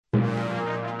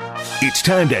It's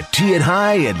time to tee it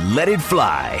high and let it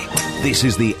fly. This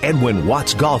is the Edwin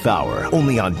Watts Golf Hour,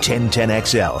 only on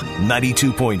 1010XL,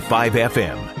 92.5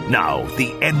 FM. Now,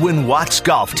 the Edwin Watts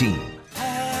Golf Team.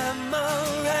 I'm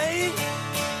alright.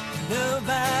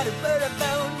 Nobody but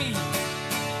about me.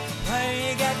 Why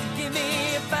you got to give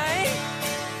me a fight?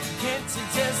 Can't you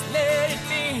just let it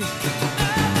be?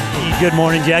 Good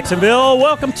morning, Jacksonville.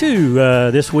 Welcome to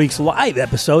this week's live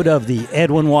episode of the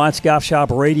Edwin Watts Golf Shop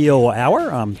Radio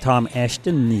Hour. I'm Tom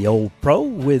Ashton, the old pro,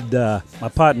 with my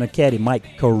partner, caddy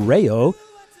Mike Correo,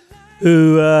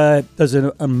 who does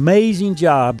an amazing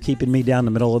job keeping me down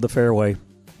the middle of the fairway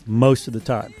most of the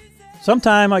time.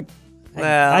 Sometimes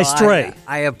I stray.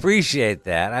 I appreciate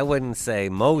that. I wouldn't say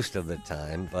most of the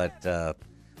time, but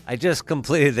I just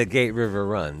completed the Gate River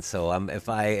run, so if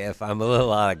I'm a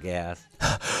little out of gas,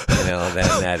 then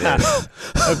that is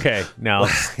okay. Now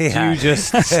you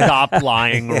just stop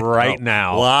lying right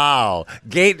now. Wow,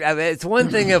 it's one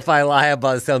thing if I lie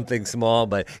about something small,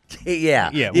 but yeah.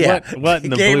 What in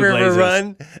the Gate Blue River Blazers?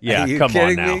 run? Yeah, Are you come on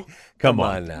kidding now. me? Come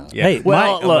on now. Yeah. Hey,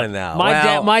 well, come on now.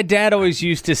 My dad always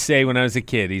used to say when I was a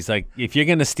kid, he's like, if you're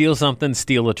going to steal something,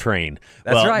 steal a train.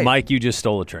 That's right. Mike, you just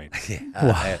stole a train.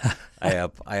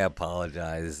 I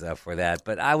apologize for that,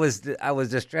 but I was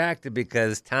distracted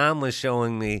because Tom was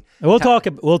showing me. We'll talk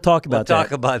about that.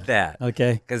 Talk about that,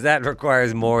 okay? Because that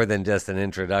requires more than just an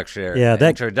introductory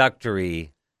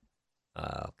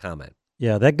comment.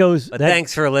 Yeah, that goes. But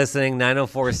thanks for listening.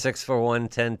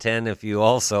 904-641-1010. If you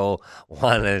also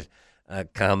want to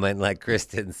comment, like Chris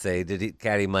didn't say, did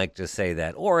Caddy Mike just say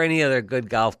that, or any other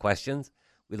good golf questions?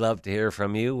 We'd love to hear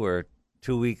from you. We're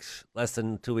less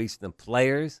than 2 weeks from the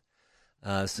Players.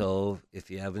 So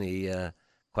if you have any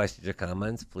questions or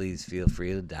comments, please feel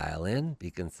free to dial in.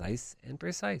 Be concise and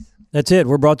precise. That's it.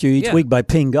 We're brought to you each week by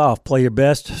Ping Golf. Play your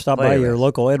best. Stop by your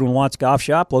local Edwin Watts Golf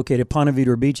Shop, located at Ponte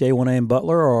Vedra Beach, A1A in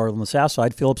Butler, or on the south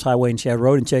side, Phillips Highway and Shad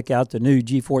Road, and check out the new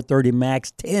G430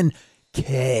 Max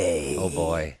 10K. Oh,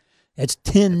 boy. It's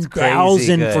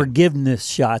 10,000 forgiveness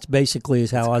shots, basically,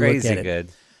 is how I look at it. Crazy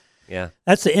good. Yeah.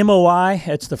 That's the MOI.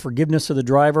 It's the forgiveness of the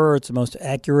driver. It's the most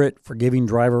accurate forgiving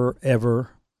driver ever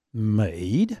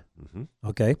made. Mm-hmm.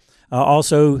 Okay.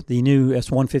 Also, the new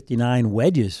S159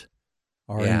 wedges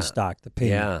are in stock, the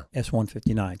Ping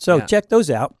S159. So check those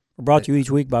out. We're brought to you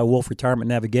each week by Wolf Retirement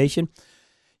Navigation,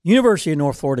 University of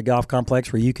North Florida Golf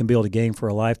Complex, where you can build a game for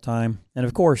a lifetime. And,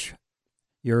 of course,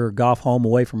 your golf home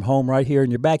away from home right here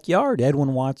in your backyard,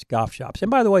 Edwin Watts Golf Shops.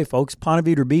 And, by the way, folks, Ponte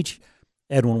Vedra Beach,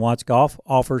 Edwin Watts Golf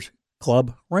offers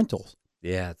club rentals.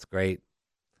 Yeah, it's great.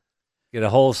 Get a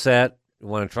whole set. You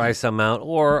want to try some out,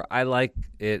 or I like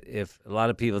it if a lot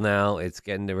of people now, it's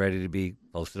getting ready to be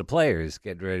close to the Players,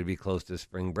 getting ready to be close to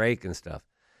spring break and stuff.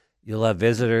 You'll have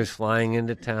visitors flying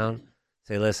into town.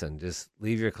 Say, listen, just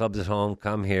leave your clubs at home,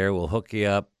 come here, we'll hook you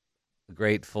up, a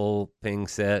great full Ping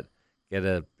set, get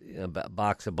a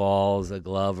box of balls, a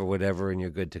glove or whatever, and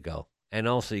you're good to go. And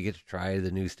also you get to try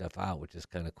the new stuff out, which is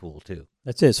kind of cool too.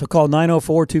 That's it. So call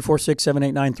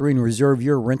 904-246-7893 and reserve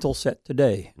your rental set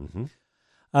today. Mm-hmm.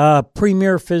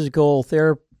 Premier Physical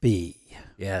Therapy.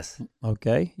 Yes.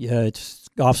 Okay. Yeah, it's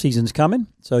golf season's coming,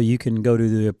 so you can go to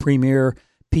the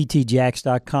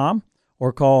premierptjacks.com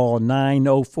or call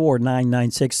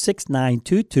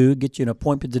 904-996-6922. Get you an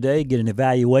appointment today, get an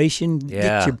evaluation,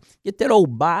 get that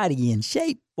old body in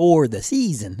shape for the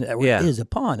season that is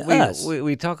upon us.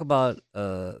 We talk about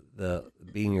the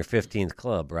being your 15th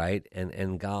club, right?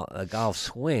 And a golf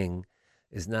swing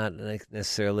is not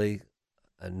necessarily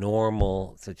a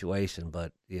normal situation,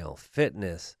 but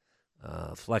fitness,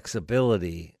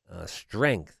 flexibility,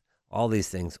 strength, all these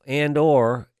things, and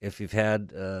or if you've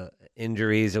had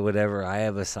injuries or whatever. I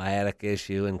have a sciatic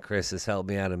issue, and Chris has helped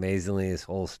me out amazingly, his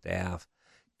whole staff,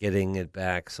 getting it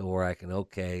back so where I can,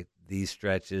 these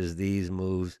stretches, these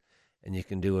moves, and you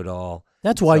can do it all.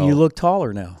 That's why you look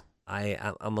taller now.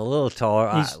 I'm a little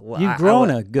taller. You've grown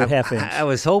a good half inch. I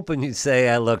was hoping you'd say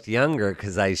I looked younger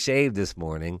because I shaved this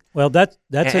morning. Well, that's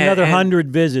another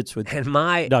 100 visits with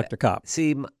Dr. Kopp.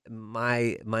 See,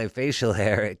 my facial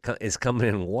hair is coming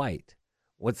in white.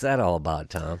 What's that all about,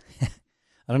 Tom?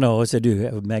 I don't know. What's that do?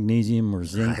 Have magnesium or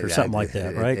zinc or something like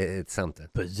that, right? It's something.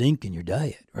 Put zinc in your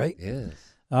diet, right? Yes.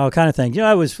 All kind of things.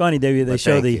 It was funny. They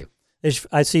show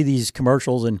I see these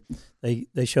commercials and they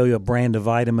show you a brand of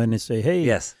vitamin and say, hey.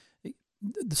 Yes.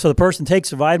 So the person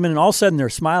takes the vitamin and all of a sudden they're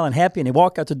smiling, happy, and they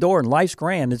walk out the door and life's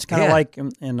grand. It's kind of like,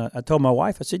 and I told my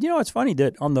wife, I said, it's funny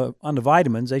that on the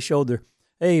vitamins they showed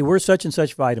hey, we're such and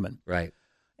such vitamin. Right.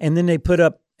 And then they put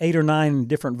up 8 or 9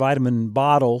 different vitamin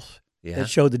bottles that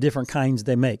show the different kinds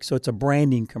they make. So it's a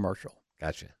branding commercial.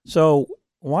 Gotcha. So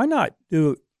why not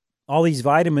do all these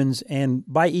vitamins, and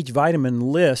by each vitamin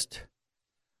list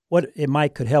what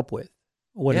it could help with,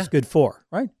 what it's good for,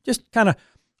 right? Just kind of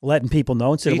letting people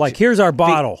know instead of like, here's our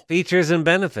bottle. Features and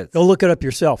benefits. Go look it up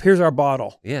yourself. Here's our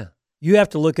bottle. Yeah. You have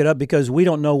to look it up because we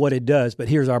don't know what it does, but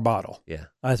here's our bottle. Yeah.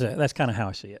 That's kind of how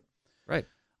I see it. Right.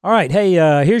 All right. Hey,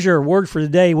 here's your word for the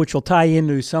day, which will tie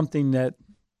into something that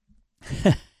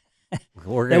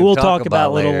we'll talk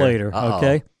about a little later.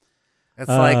 Okay. That's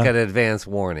like an advance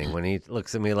warning when he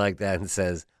looks at me like that and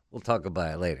says, we'll talk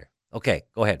about it later. Okay,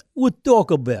 go ahead. We'll talk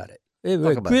about it. Hey,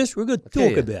 Chris, we're going to talk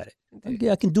you. about it.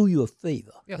 Okay, I can do you a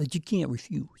favor that you can't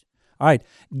refuse. All right.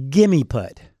 Gimme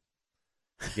putt.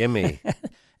 Gimme.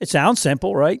 It sounds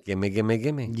simple, right? Gimme.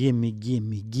 Gimme.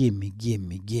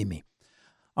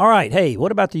 All right. Hey,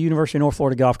 what about the University of North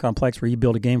Florida Golf Complex where you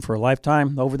build a game for a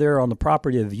lifetime? Over there on the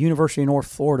property of University of North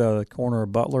Florida, corner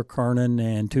of Butler, Kernan,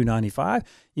 and 295.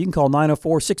 You can call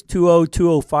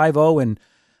 904-620-2050, and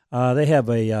they have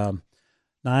a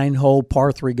 9-hole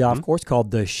par 3 golf course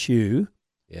called The Shoe,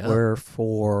 where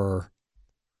for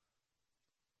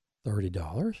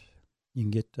 $30 you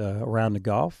can get a round of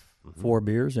golf, 4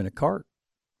 beers, and a cart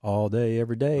all day,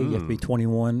 every day. You have to be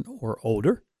 21 or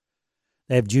older.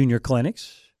 They have junior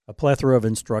clinics, a plethora of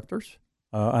instructors.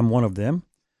 I'm one of them.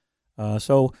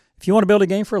 So if you want to build a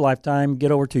game for a lifetime,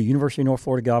 get over to University of North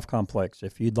Florida Golf Complex.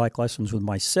 If you'd like lessons with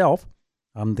myself,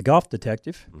 I'm the golf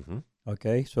detective.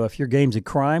 Okay, so if your game's a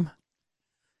crime,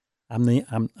 I'm the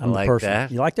person.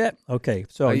 That. You like that? Okay,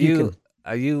 so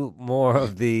are you more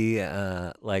of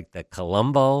the like the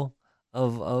Columbo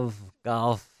of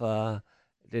golf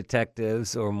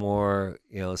detectives, or more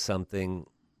something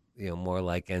more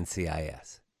like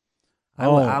NCIS?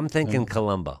 I'm thinking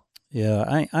Columbo.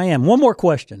 Yeah, I am. One more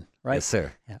question, right? Yes,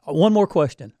 sir. Yeah, one more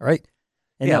question, right?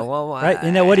 And yeah, that, well, right?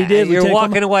 Isn't that what he did? You're Lieutenant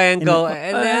walking away and go,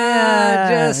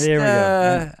 there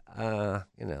we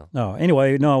go. No,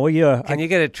 anyway, no. Can you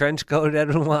get a trench coat,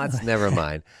 Edwin Watts? Never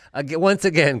mind. Once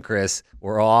again, Chris,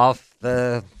 we're off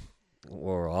the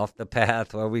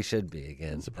path where we should be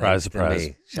again. Surprise.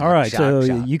 All right,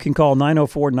 you can call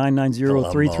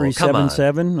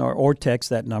 904-990-3377 or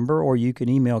text that number, or you can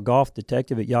email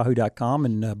golfdetective@yahoo.com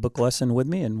and book a lesson with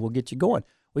me, and we'll get you going.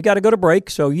 We got to go to break,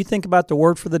 so you think about the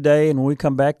word for the day, and when we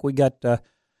come back, we got a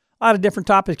lot of different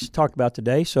topics to talk about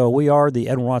today. So we are the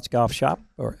Edwin Watts Golf Shop,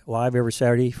 live every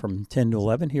Saturday from 10 to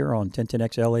 11 here on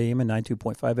 1010XL AM and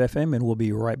 92.5 FM, and we'll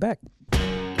be right back.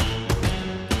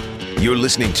 You're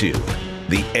listening to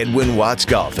the Edwin Watts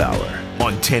Golf Hour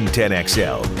on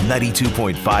 1010XL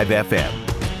 92.5 FM.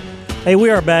 Hey,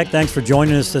 we are back. Thanks for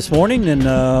joining us this morning. And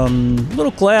a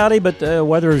little cloudy, but the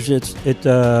weather's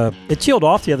it chilled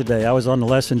off the other day. I was on the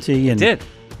lesson tee, and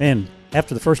man,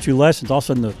 after the first 2 lessons, all of a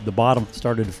sudden the bottom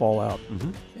started to fall out,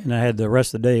 and I had the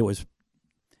rest of the day. It was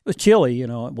chilly. It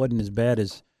wasn't as bad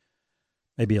as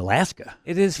maybe Alaska.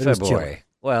 It is February.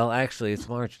 Well, actually, it's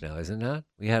March now, is it not?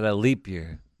 We had a leap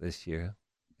year this year.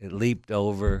 It leaped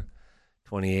over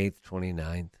 28th,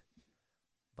 29th.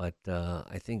 But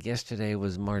I think yesterday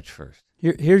was March 1st.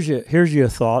 Here's your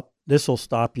thought. This will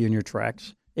stop you in your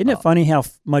tracks. Isn't it funny how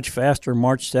much faster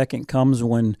March 2nd comes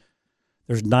when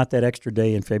there's not that extra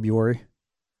day in February?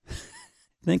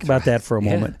 Think about that for a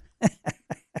moment.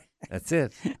 That's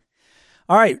it.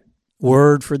 All right.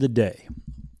 Word for the day.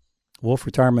 Wolf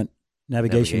Retirement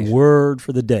Navigation. Word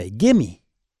for the day. Gimme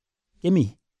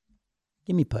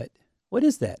putt. What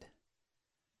is that?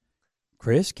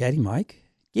 Chris, Caddy Mike?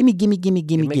 Gimme. Gimme.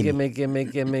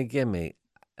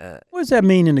 What does that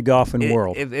mean in the golfing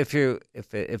world? If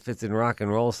it's in rock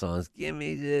and roll songs,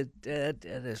 gimme.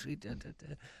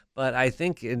 But I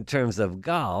think in terms of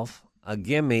golf, a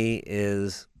gimme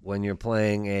is when you're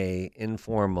playing a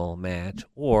informal match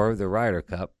or the Ryder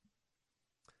Cup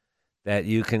that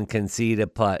you can concede a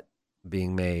putt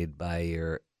being made by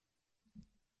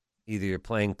either your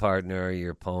playing partner or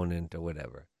your opponent or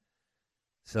whatever.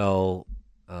 So,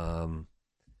 how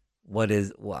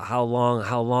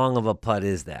long of a putt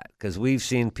is that? Because we've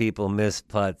seen people miss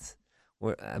putts.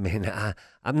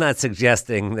 I'm not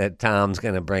suggesting that Tom's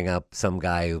going to bring up some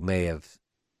guy who may have,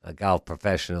 a golf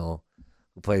professional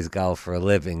who plays golf for a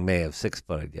living, may have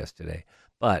 6-putted yesterday.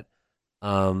 But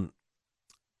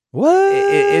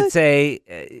what? Do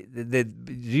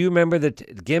you remember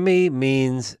that gimme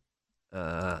means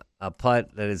a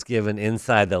putt that is given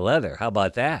inside the leather? How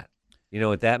about that? You know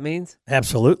what that means?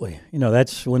 Absolutely.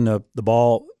 That's when the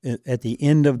ball at the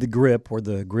end of the grip, where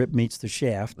the grip meets the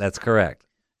shaft. That's correct.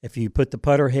 If you put the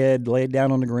putter head, lay it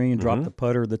down on the green, drop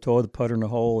the toe of the putter in the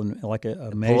hole, and like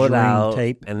a measuring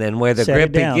tape. And then where the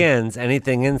grip begins,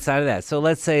 anything inside of that. So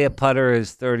let's say a putter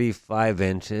is 35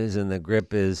 inches and the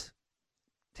grip is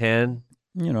 10,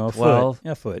 12.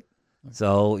 A foot.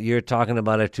 So you're talking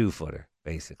about a 2-footer,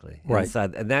 basically. Right.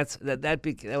 Inside, and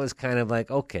that was kind of like,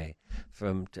 okay,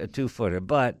 from a 2-footer.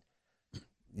 But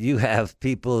you have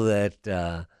people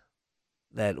that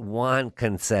want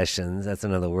concessions. That's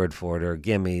another word for it, or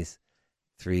gimmies,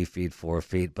 3 feet, 4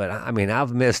 feet. But I mean,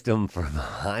 I've missed them for a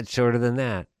lot shorter than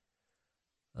that.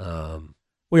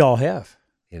 We all have.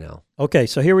 Okay,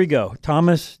 so here we go.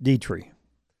 Thomas Dietrich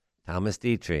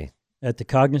at the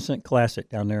Cognizant Classic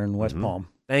down there in West Palm.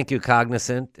 Thank you,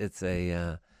 Cognizant. It's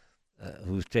a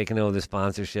who's taken over the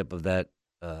sponsorship of that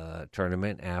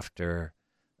tournament after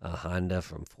Honda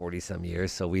from 40-some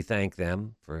years. So we thank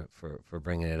them for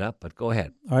bringing it up. But go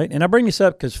ahead. All right, and I bring this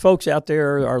up because folks out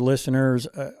there, our listeners,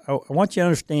 I want you to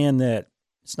understand that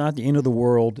it's not the end of the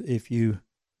world if you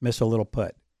miss a little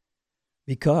putt.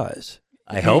 Because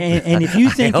I hope, and if you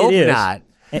think it is, not,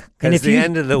 because the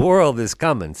end of the world is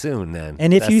coming soon. Then,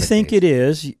 and if you think case. it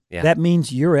is, that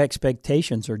means your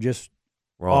expectations are just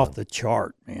wrong, off the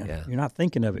chart, man. Yeah. You're not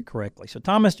thinking of it correctly. So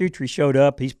Thomas Dietrich showed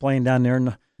up. He's playing down there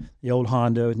in the old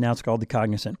Honda. Now it's called the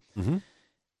Cognizant. Mm-hmm.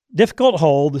 Difficult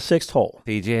hole, the 6th hole.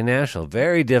 PGA National,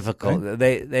 very difficult.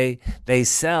 Right. They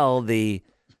sell the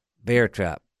bear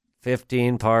trap: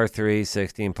 15 par 3,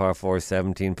 16 par 4,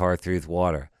 17 par 3 with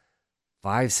water.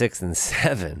 5, 6, and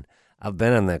 7, I've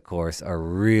been on that course, are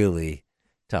really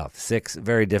tough. 6,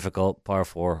 very difficult, par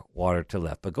 4, water to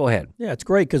left. But go ahead. Yeah, it's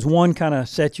great because one kind of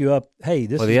sets you up, hey,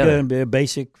 this is going to be a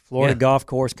basic Florida golf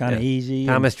course, kind of easy.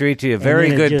 Thomas Dietrich, a very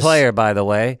good player, by the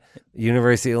way.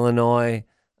 University of Illinois,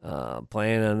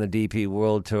 playing on the DP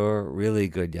World Tour. Really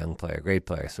good young player, great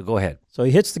player. So go ahead. So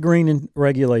he hits the green in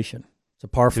regulation. It's a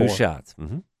par 4. 2 shots.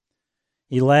 Mm-hmm.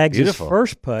 He lags his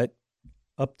first putt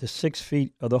up to 6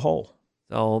 feet of the hole.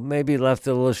 So maybe left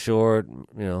it a little short,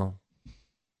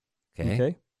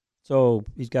 Okay. So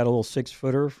he's got a little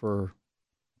 6-footer for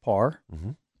par. Mm-hmm.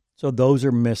 So those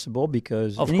are missable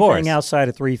because anything outside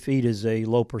of 3 feet is a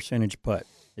low percentage putt.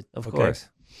 Of course.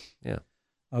 Yeah.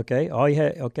 Okay. All he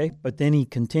had. Okay. But then he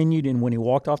continued, and when he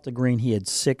walked off the green, he had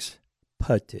 6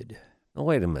 putted. Oh,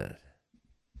 wait a minute.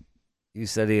 You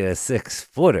said he had a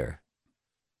 6-footer.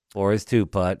 For his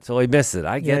 2-putt, so he missed it.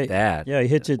 I get that. Yeah, he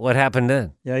hits it. What happened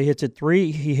then? Yeah, he hits it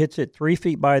 3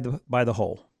 feet by the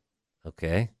hole.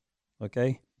 Okay.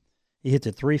 He hits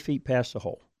it 3 feet past the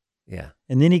hole. Yeah.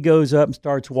 And then he goes up and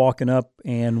starts walking up,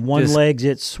 and one legs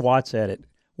it, swats at it.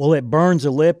 Well, it burns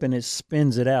a lip and it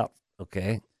spins it out.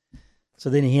 Okay. So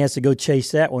then he has to go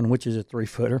chase that one, which is a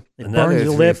 3-footer. It burns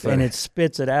the lip and it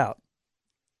spits it out.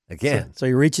 Again. So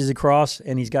he reaches across,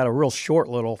 and he's got a real short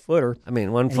little footer. I mean,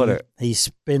 1-footer. He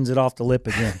spins it off the lip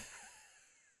again.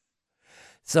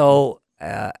 So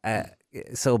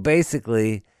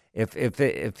basically,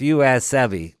 if you ask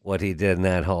Sevy what he did in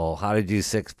that hole, how did you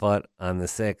 6-putt on the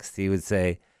 6th? He would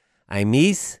say, I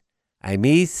miss, I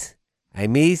make. I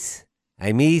miss,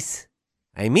 I make.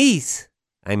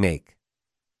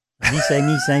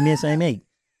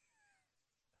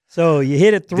 So you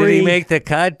hit it 3. Did he make the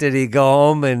cut? Did he go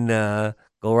home and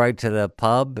go right to the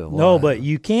pub? No, but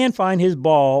you can find his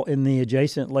ball in the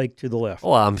adjacent lake to the left.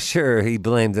 Well, I'm sure he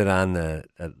blamed it on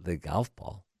the golf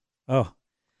ball. Oh,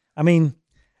 I mean,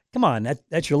 come on,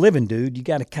 that's your living, dude. You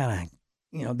got to kind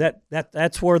of,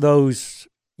 that's where those,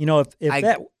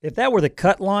 if that were the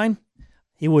cut line,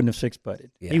 he wouldn't have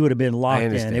 6-putted. Yeah. He would have been locked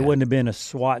in. It wouldn't have been a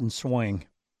swat and swing.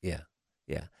 Yeah.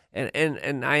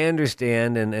 And I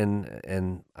understand,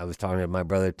 and I was talking to my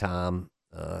brother Tom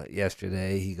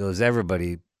yesterday. He goes,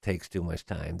 everybody takes too much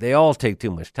time. They all take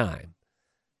too much time.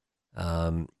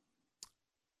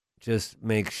 Just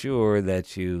make sure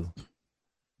that you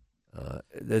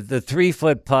the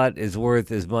 3-foot putt is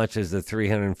worth as much as the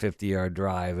 350-yard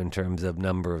drive in terms of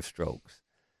number of strokes.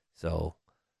 So,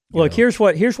 look, here's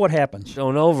what happens.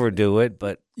 Don't overdo it,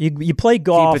 but you play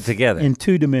golf keep it together in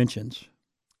 2 dimensions.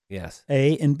 Yes.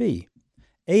 A and B.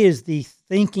 A is the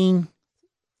thinking,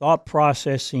 thought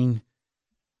processing,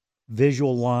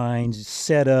 visual lines,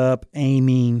 setup,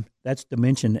 aiming. That's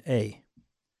dimension A.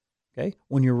 Okay?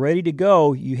 When you're ready to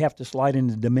go, you have to slide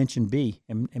into dimension B,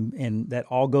 and that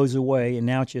all goes away, and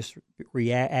now it's just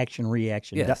reaction.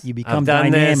 Yes. You become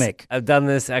dynamic. I've done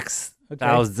this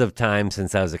thousands of times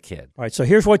since I was a kid. All right, so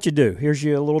here's what you do. Here's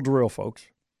your little drill, folks.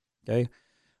 Okay?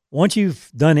 Once you've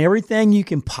done everything you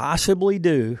can possibly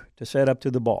do to set up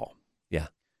to the ball,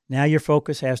 now your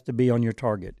focus has to be on your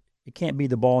target. It can't be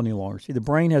the ball any longer. See, the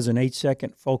brain has an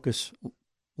 8-second focus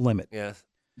limit. Yes.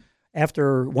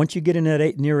 Once you get in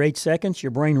that near 8 seconds,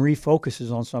 your brain refocuses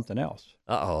on something else.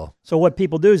 Uh-oh. So what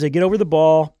people do is they get over the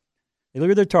ball, they look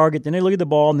at their target, then they look at the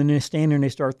ball, and then they stand there and they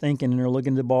start thinking, and they're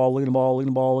looking at the ball,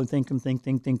 and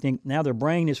think. Now their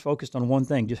brain is focused on one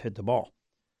thing, just hit the ball.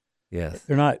 Yes.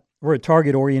 They're not we're a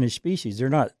target-oriented species. They're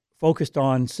not focused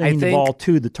on sending the think- ball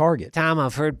to the target. Tom,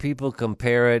 I've heard people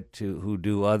compare it to who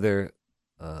do other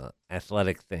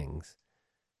athletic things.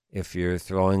 If you're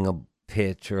throwing a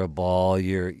pitch or a ball,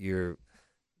 you're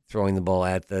throwing the ball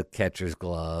at the catcher's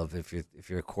glove. If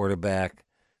you're a quarterback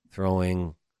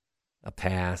throwing a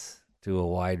pass to a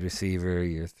wide receiver,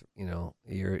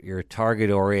 you're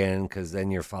target oriented because then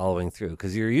you're following through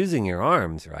because you're using your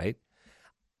arms, right?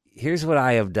 Here's what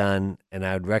I have done, and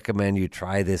I would recommend you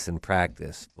try this in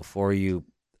practice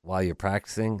while you're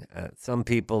practicing. Some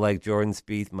people like Jordan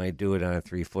Spieth might do it on a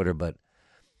 3-footer, but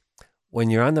when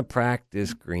you're on the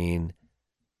practice green,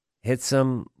 hit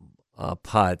some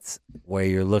putts where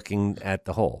you're looking at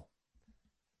the hole.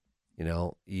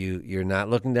 You're not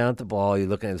looking down at the ball, you're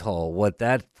looking at the hole. What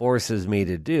that forces me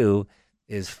to do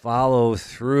is follow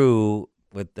through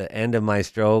with the end of my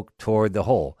stroke toward the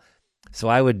hole. So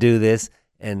I would do this,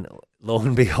 and lo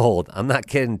and behold, I'm not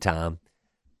kidding, Tom,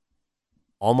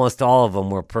 almost all of them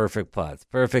were perfect putts.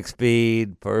 Perfect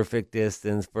speed, perfect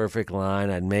distance, perfect line.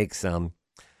 I'd make some.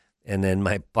 And then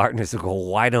my partners would go,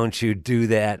 why don't you do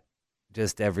that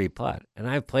just every putt? And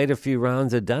I've played a few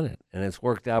rounds and done it, and it's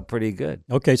worked out pretty good.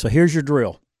 Okay, so here's your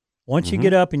drill. Once you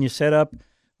get up and you set up,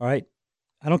 all right,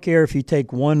 I don't care if you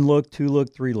take 1 look, 2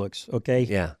 look, 3 looks, okay?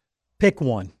 Yeah. Pick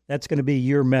one. That's going to be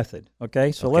your method,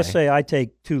 okay? So let's say I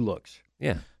take 2 looks.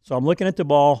 Yeah. So I'm looking at the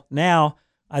ball. Now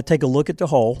I take a look at the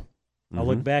hole. I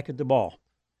look back at the ball.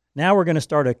 Now we're going to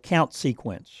start a count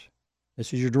sequence.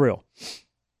 This is your drill.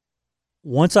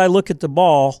 Once I look at the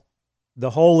ball, the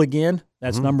hole again,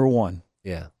 that's number 1.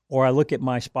 Yeah. Or I look at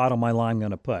my spot on my line I'm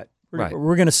going to putt. Right.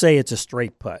 We're going to say it's a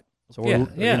straight putt. So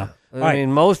Yeah. all I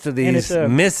mean, most of these it's a-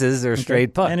 misses are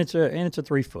straight putts. And it's a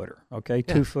 3-footer, okay?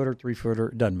 2-footer, 3-footer,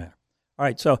 it doesn't matter. All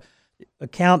right, so a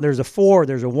count, there's a 4,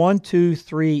 there's a 1, 2,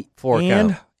 3, 4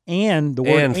 count. And the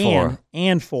word And 4.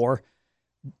 and 4.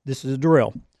 This is a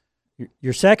drill.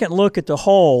 Your second look at the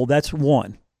hole, that's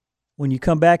 1. When you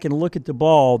come back and look at the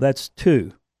ball, that's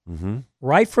 2.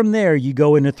 Right from there, you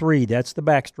go into 3. That's the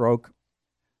backstroke.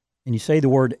 And you say the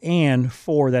word and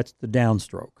 4, that's the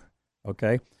downstroke.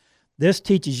 Okay? This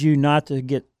teaches you not to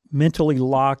get mentally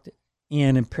locked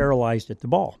in and paralyzed at the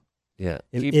ball. Yeah.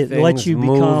 It lets you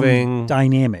become moving.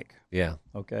 dynamic. Yeah.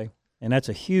 Okay? And that's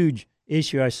a huge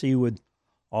issue I see with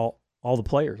all the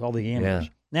players, all the amateurs. Yeah.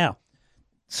 Now,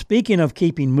 speaking of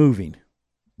keeping moving,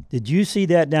 did you see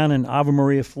that down in Ave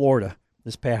Maria, Florida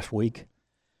this past week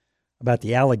about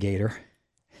the alligator?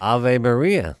 Ave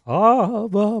Maria.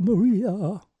 Ave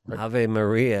Maria. Ave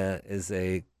Maria is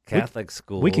a Catholic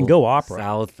school. we can go opera.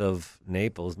 South of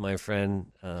Naples. My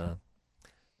friend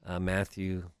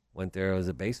Matthew went there as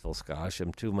a baseball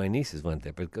scholarship. 2 of my nieces went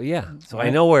there. But so I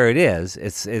know where it is.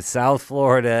 It's South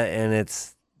Florida, and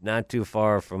it's not too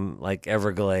far from like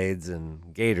Everglades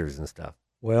and gators and stuff.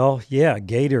 Well, yeah,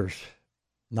 gators.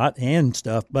 Not and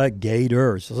stuff, but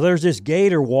gators. So there's this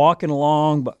gator walking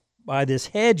along by this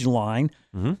hedge line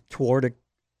toward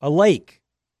a lake.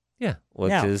 Yeah, which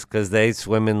Now- is because they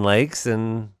swim in lakes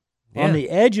and On the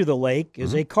edge of the lake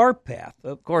is a cart path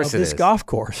of course it this is. golf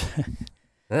course.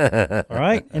 All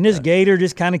right? And this gator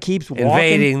just kind of keeps walking.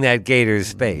 invading that gator's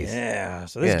space. Yeah.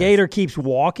 So this Yes. gator keeps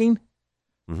walking.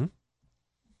 Mhm.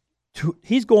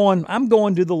 I'm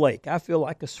going to the lake. I feel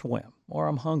like a swim, or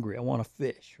I'm hungry. I want to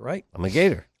fish, right? I'm a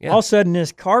gator. Yeah. All of a sudden,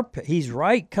 this he's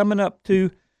right coming up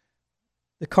to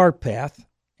the cart path,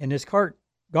 and this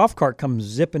golf cart comes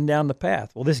zipping down the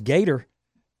path. Well, this gator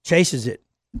chases it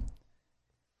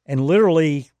and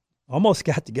literally almost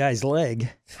got the guy's leg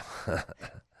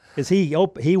because he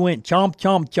went chomp,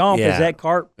 chomp, chomp Yeah. as that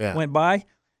cart Yeah. went by.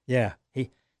 Yeah,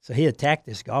 he attacked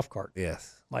this golf cart.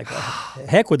 Yes. Like,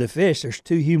 heck with the fish. There's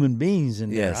 2 human beings in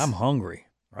there. Yes. I'm hungry,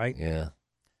 right? Yeah.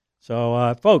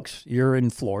 So, folks, you're in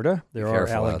Florida. There are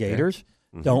careful out there. alligators.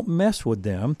 Don't mess with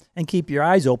them, and keep your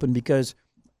eyes open because,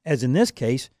 as in this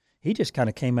case, he just kind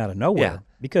of came out of nowhere. Yeah.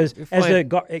 Because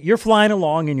You're you're flying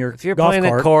along in your If you're golf playing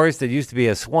cart, a course that used to be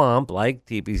a swamp, like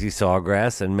TPC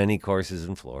Sawgrass and many courses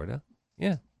in Florida,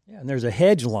 yeah. and there's a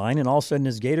hedge line, and all of a sudden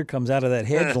this gator comes out of that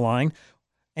hedge line,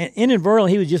 and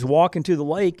inadvertently he was just walking to the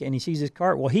lake, and he sees his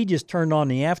cart. Well, he just turned on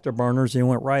the afterburners and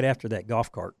went right after that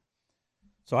golf cart.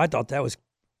 So I thought that was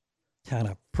kind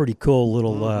of pretty cool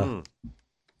little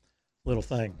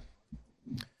thing.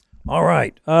 All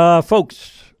right,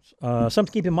 folks, something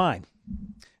to keep in mind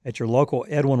at your local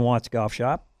Edwin Watts golf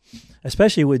shop,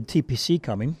 especially with TPC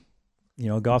coming. You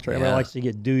know, golf everybody Yeah. likes to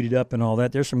get duded up and all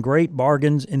that. There's some great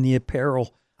bargains in the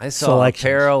apparel. I saw selections.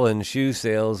 apparel and shoe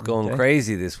sales going Okay.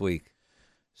 crazy this week.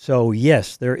 So,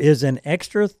 yes, there is an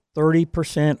extra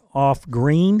 30% off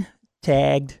green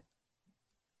tagged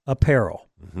apparel.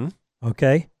 Mm-hmm.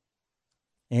 Okay?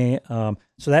 And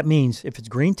so that means if it's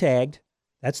green tagged,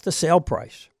 that's the sale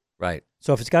price. Right.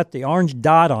 So if it's got the orange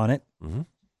dot on it, Mm-hmm.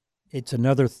 it's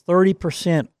another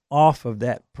 30% off of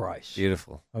that price.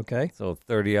 Beautiful. Okay. So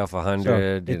 30 off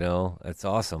 100, that's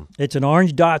awesome. It's an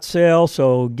orange dot sale,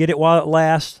 so get it while it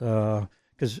lasts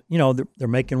because, they're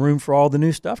making room for all the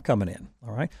new stuff coming in.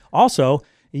 All right. Also,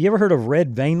 you ever heard of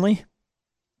Red Vainly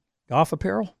golf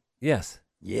apparel? Yes.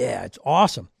 Yeah, it's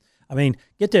awesome. I mean,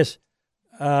 get this.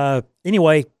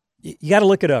 Anyway, you got to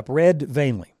look it up, Red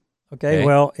Vainly. Okay,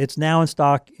 well, it's now in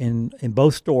stock in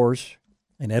both stores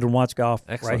in Edwin Watts Golf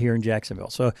right here in Jacksonville.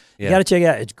 So you got to check it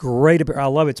out. It's great. I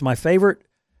love it. It's my favorite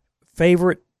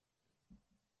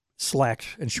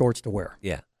slacks and shorts to wear.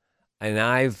 Yeah. And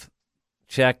I've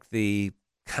checked the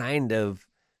kind of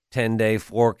 10-day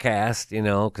forecast,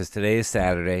 because today is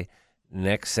Saturday.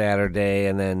 Next Saturday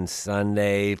and then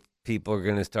Sunday, people are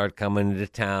going to start coming into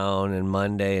town, and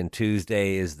Monday and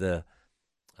Tuesday is the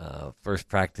first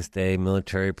practice day,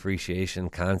 military appreciation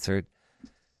concert.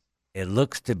 It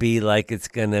looks to be like it's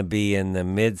going to be in the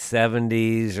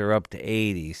mid-70s or up to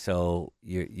 80. So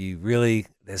you really,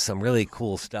 there's some really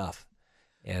cool stuff.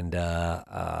 And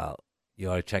you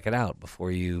ought to check it out before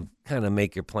you kind of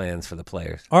make your plans for the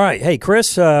players. All right. Hey,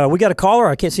 Chris, we got a caller.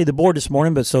 I can't see the board this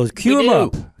morning, but so cue him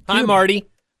up. Hi, Marty.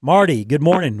 Marty, good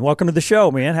morning. Welcome to the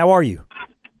show, man. How are you?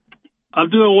 I'm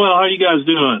doing well. How are you guys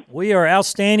doing? We are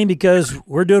outstanding because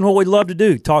we're doing what we love to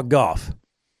do, talk golf.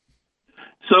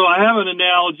 So I have an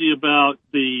analogy about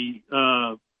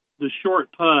the short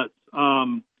putts.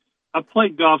 I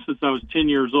played golf since I was 10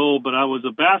 years old, but I was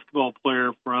a basketball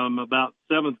player from about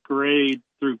 7th grade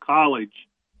through college.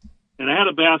 And I had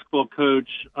a basketball coach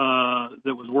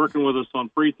that was working with us on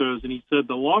free throws, and he said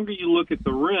the longer you look at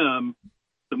the rim,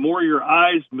 the more your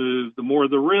eyes move, the more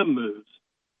the rim moves.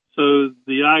 So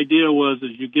the idea was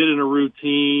as you get in a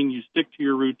routine, you stick to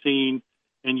your routine,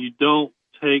 and you don't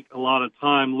take a lot of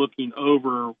time looking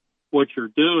over what you're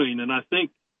doing. And I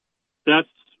think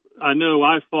I know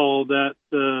I follow that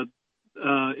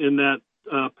in that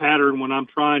pattern when I'm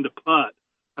trying to putt.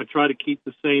 I try to keep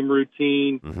the same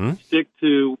routine, stick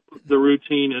to the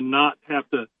routine, and not have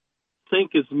to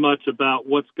think as much about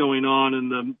what's going on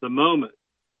in the moment.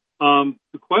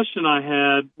 The question I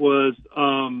had was,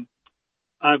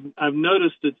 I've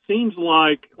noticed it seems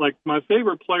like my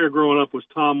favorite player growing up was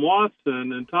Tom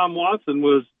Watson, and Tom Watson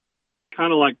was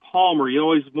kind of like Palmer. He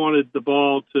always wanted the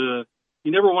ball he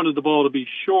never wanted the ball to be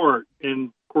short. And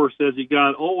of course, as he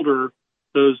got older,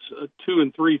 those 2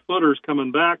 and 3 footers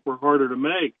coming back were harder to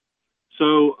make.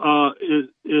 So,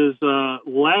 is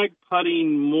lag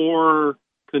putting more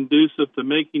conducive to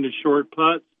making a short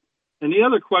putt? And the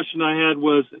other question I had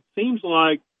was, it seems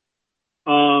like,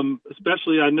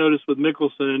 especially I noticed with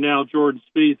Mickelson and now Jordan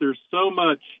Spieth, there's so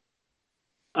much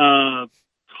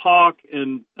talk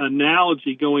and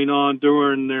analogy going on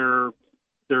during their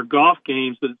golf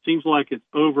games that it seems like it's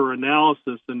over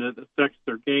analysis and it affects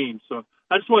their game. So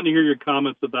I just wanted to hear your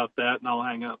comments about that, and I'll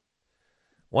hang up.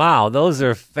 Wow, those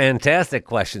are fantastic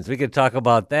questions. We could talk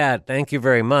about that. Thank you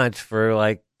very much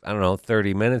for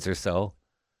 30 minutes or so.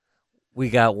 We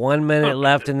got 1 minute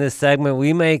left in this segment.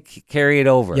 We may carry it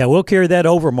over. Yeah, we'll carry that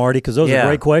over, Marty, because those are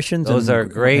great questions. Those are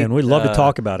great. And we'd love to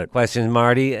talk about it. Questions,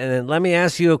 Marty. And then let me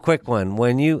ask you a quick one.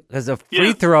 Because a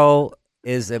free throw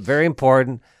is very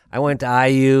important. I went to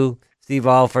IU, Steve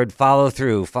Alford, follow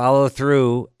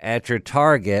through at your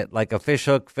target, like a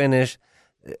fishhook finish.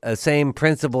 Same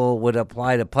principle would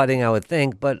apply to putting, I would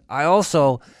think. But I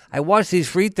watch these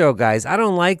free throw guys. I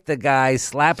don't like the guy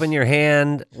slapping your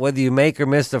hand whether you make or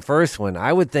miss the first one.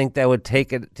 I would think that would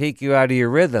take you out of your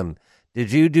rhythm.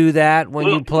 Did you do that when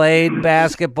you played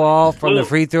basketball from the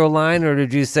free throw line, or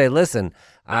did you say, listen,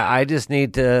 I just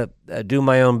need to do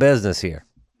my own business here?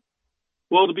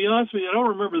 Well, to be honest with you, I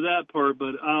don't remember that part,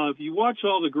 but if you watch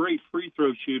all the great free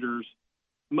throw shooters,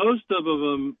 most of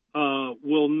them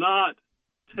will not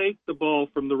take the ball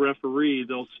from the referee.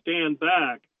 They'll stand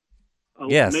back,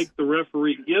 make the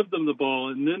referee give them the ball,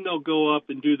 and then they'll go up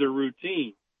and do their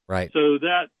routine. Right. So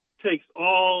that takes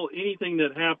anything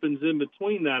that happens in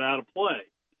between that out of play.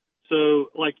 So,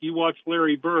 like you watch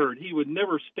Larry Bird, he would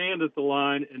never stand at the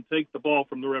line and take the ball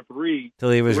from the referee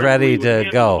till he was ready to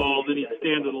go. The ball, then he'd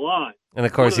stand at the line. And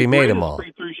of course, he made them all. One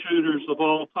of the greatest free throw shooters of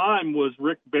all time was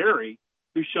Rick Barry,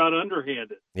 who shot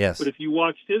underhanded. Yes. But if you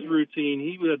watched his routine,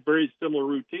 he had very similar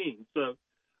routine. So,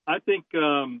 I think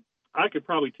I could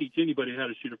probably teach anybody how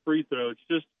to shoot a free throw. It's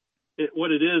just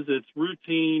what it is. It's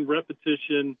routine,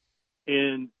 repetition.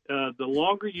 And the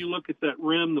longer you look at that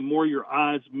rim, the more your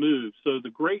eyes move. So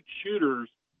the great shooters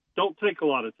don't take a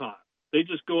lot of time. They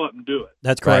just go up and do it.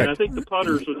 That's correct. And I think the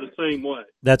putters are the same way.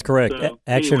 That's correct. So,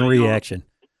 Action, anyway, reaction.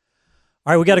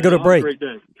 All right, we got to go to Have a break. great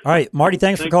day. All right, Marty,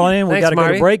 thanks for Thank calling in. We Thanks, got to go to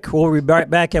Marty. break. We'll be right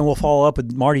back, and we'll follow up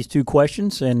with Marty's 2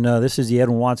 questions. And this is the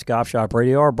Edwin Watts Golf Shop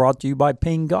Radio Hour, brought to you by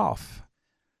Ping Golf,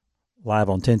 live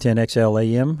on 1010XL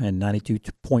AM and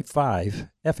 92.5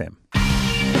 FM.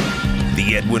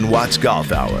 The Edwin Watts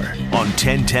Golf Hour on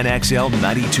 1010XL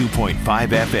 92.5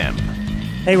 FM.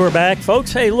 Hey, we're back,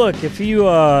 folks. Hey, look, if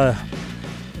you're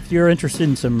interested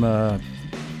in some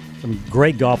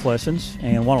great golf lessons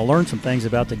and want to learn some things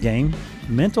about the game,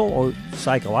 mental or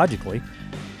psychologically,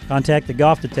 contact the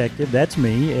Golf Detective. That's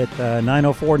me at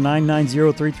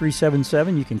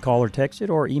 904-990-3377. You can call or text it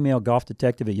or email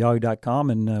golfdetective@yahoo.com,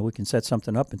 and we can set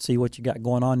something up and see what you got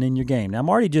going on in your game. Now,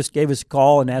 Marty just gave us a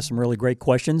call and asked some really great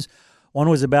questions. One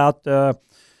was about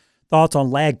thoughts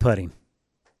on lag putting.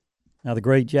 Now, the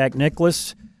great Jack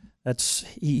Nicklaus,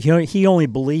 he only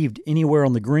believed anywhere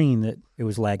on the green that it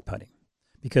was lag putting,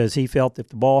 because he felt if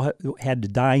the ball had the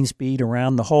dying speed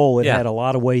around the hole, it had a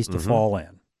lot of ways to fall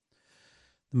in.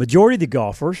 The majority of the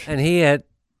golfers... And he had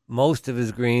most of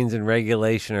his greens in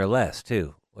regulation or less,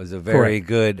 too. Was a very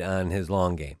good on his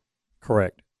long game.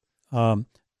 Correct.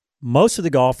 Most of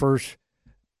the golfers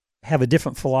have a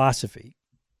different philosophy.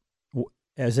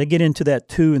 As they get into that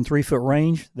 2 and 3 foot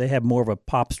range, they have more of a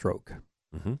pop stroke.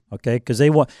 Okay, because they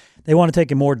want to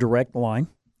take a more direct line.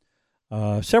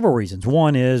 Several reasons.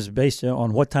 One is based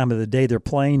on what time of the day they're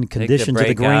playing, conditions of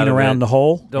the green around the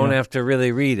hole. Don't have to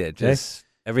really read it. Just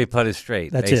every putt is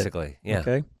straight, That's basically. It. Yeah.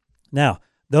 Okay. Now,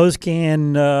 those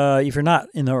can, if you're not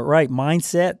in the right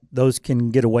mindset, those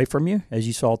can get away from you, as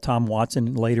you saw Tom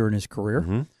Watson later in his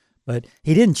career. But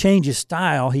he didn't change his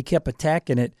style. He kept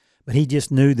attacking it, but he just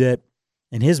knew that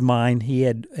in his mind he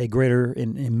had a greater,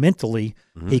 and mentally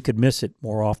he could miss it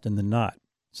more often than not.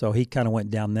 So he kind of went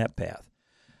down that path.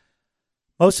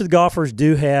 Most of the golfers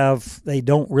they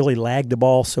don't really lag the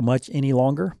ball so much any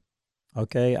longer.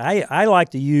 Okay. I like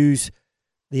to use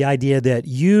the idea that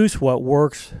use what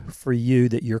works for you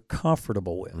that you're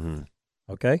comfortable with.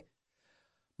 Okay.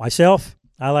 Myself,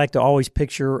 I like to always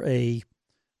picture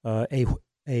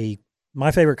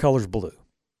my favorite color is blue.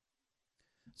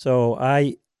 So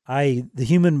the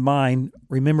human mind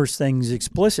remembers things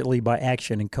explicitly by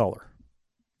action and color.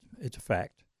 It's a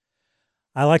fact.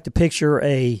 I like to picture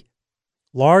a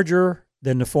larger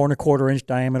than the 4 1/4 inch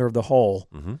diameter of the hole,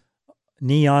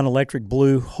 neon electric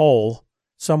blue hole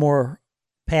somewhere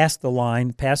past the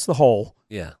line, past the hole,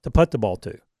 to putt the ball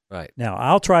to. Right. Now,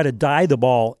 I'll try to die the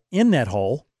ball in that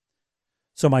hole,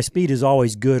 so my speed is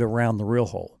always good around the real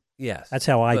hole. Yes. That's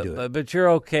how I do it. But you're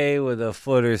okay with a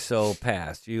foot or so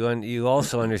past. You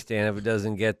also understand if it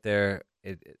doesn't get there,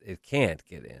 it can't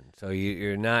get in. So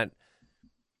you're not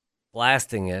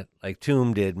blasting it like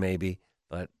Toom did maybe,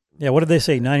 but... Yeah, what did they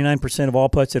say? 99% of all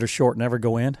putts that are short never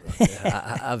go in?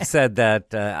 I've said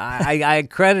that. I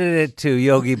credited it to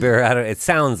Yogi Berra. It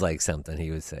sounds like something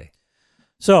he would say.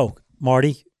 So,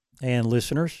 Marty and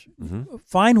listeners,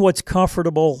 find what's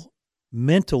comfortable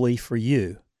mentally for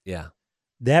you. Yeah.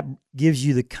 That gives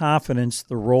you the confidence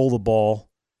to roll the ball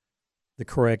the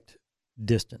correct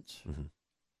distance.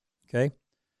 Okay?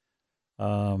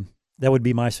 That would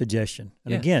be my suggestion.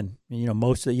 And again,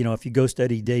 if you go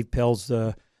study Dave Pell's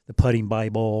the putting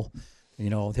Bible,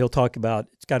 he'll talk about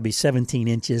it's got to be 17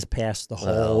 inches past the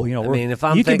hole. If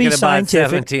I'm thinking about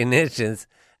 17 inches,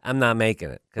 I'm not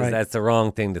making it because that's the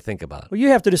wrong thing to think about. Well, you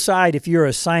have to decide if you're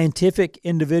a scientific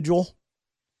individual.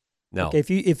 No. Okay,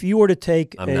 if you were to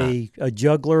take a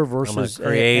juggler versus I'm a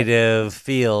creative,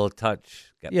 feel,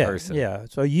 touch person. Yeah.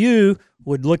 So you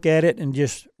would look at it and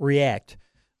just react.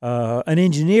 An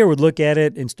engineer would look at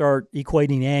it and start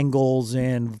equating angles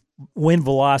and wind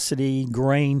velocity,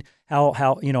 grain, how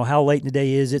late in the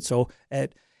day is it? So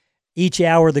at each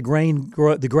hour the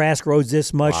grass grows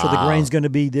this much, so the grain's going to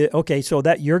be okay. So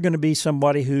that you're going to be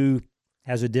somebody who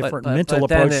has a different mental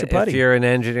approach to putting. If you're an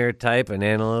engineer type, an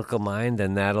analytical mind,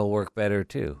 then that'll work better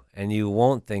too. And you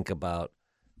won't think about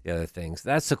the other things.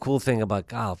 That's the cool thing about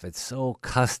golf. It's so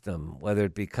custom, whether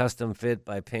it be custom fit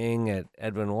by Ping at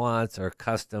Edwin Watts or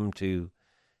custom to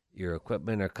your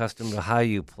equipment or custom to how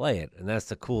you play it. And that's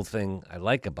the cool thing I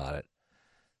like about it.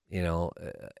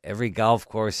 Every golf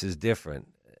course is different.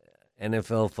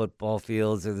 NFL football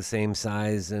fields are the same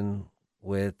size and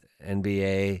width.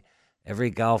 NBA, every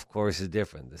golf course is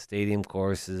different. The stadium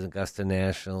course is Augusta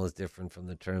National is different from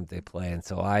the term they play. And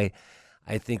so I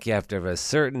think you have to have a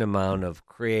certain amount of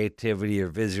creativity or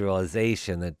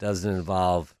visualization that doesn't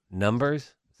involve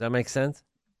numbers. Does that make sense?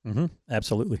 Mm-hmm.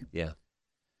 Absolutely. Yeah.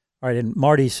 All right, and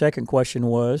Marty's second question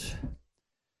was,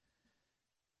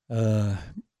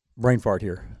 brain fart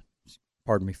here.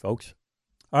 Pardon me, folks.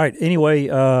 All right, anyway,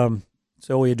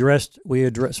 So we addressed.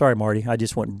 Sorry, Marty, I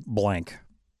just went blank,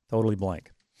 totally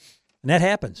blank, and that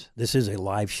happens. This is a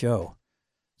live show,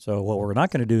 so what we're not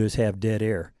going to do is have dead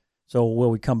air. So will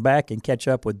we come back and catch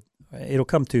up with? It'll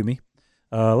come to me.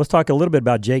 Let's talk a little bit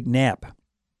about Jake Knapp,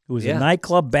 who was a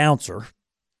nightclub bouncer,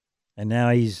 and now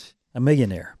he's a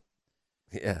millionaire.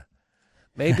 Yeah,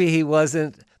 maybe he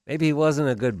wasn't. Maybe he wasn't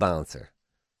a good bouncer.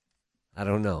 I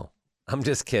don't know. I'm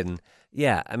just kidding.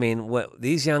 Yeah, I mean,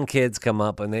 these young kids come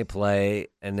up and they play,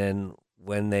 and then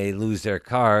when they lose their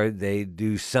card, they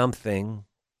do something,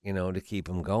 to keep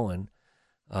them going.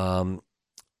 And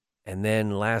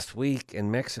then last week in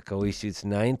Mexico, he shoots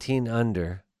 19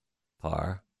 under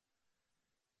par.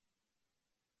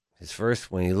 His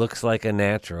first one, he looks like a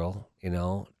natural,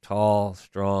 tall,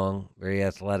 strong, very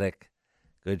athletic,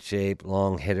 good shape,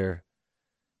 long hitter.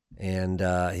 And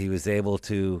he was able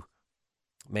to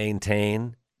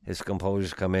maintain his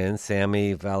composure, come in.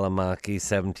 Sammy Valimaki,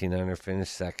 17 under,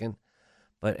 finished second.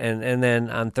 But and then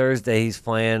on Thursday, he's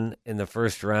playing in the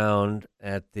first round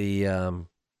at the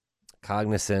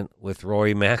Cognizant with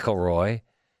Rory McIlroy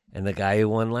and the guy who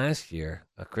won last year,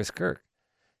 Chris Kirk.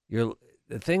 The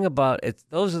thing about it,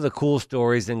 those are the cool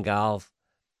stories in golf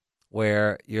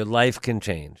where your life can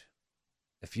change.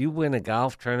 If you win a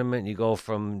golf tournament, you go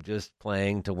from just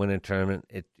playing to win a tournament.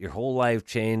 Your whole life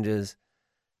changes.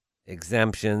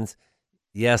 Exemptions.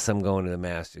 Yes, I'm going to the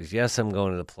Masters. Yes, I'm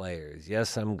going to the Players.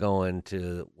 Yes, I'm going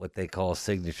to what they call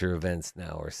signature events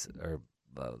now, or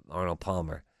Arnold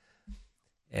Palmer.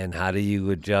 And how do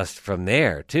you adjust from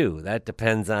there too? That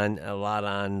depends a lot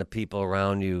on the people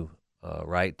around you,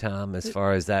 right, Tom? As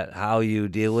far as that, how you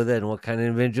deal with it and what kind of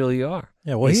individual you are.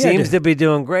 Yeah, well, he seems to be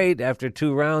doing great. After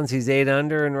 2 rounds, he's 8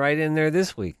 under and right in there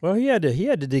this week. Well, he had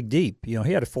to dig deep. He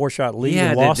had a 4-shot lead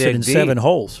and lost it in 7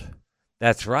 holes.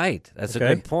 That's right. That's okay?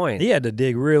 A good point. He had to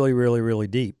dig really, really, really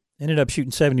deep. Ended up shooting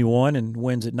 71 and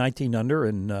wins at 19 under,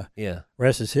 and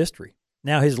rest is history.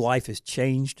 Now his life has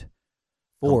changed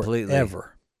completely.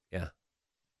 Forever. Yeah.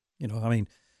 I mean,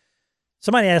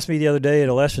 somebody asked me the other day at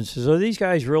a lesson, says, "Are these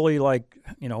guys really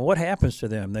what happens to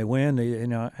them? They win."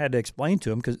 I had to explain to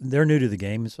them because they're new to the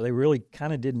game, so they really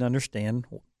kind of didn't understand.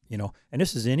 And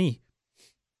this is any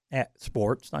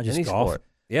sport. It's not just golf. Sport.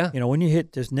 Yeah. When you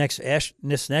hit this next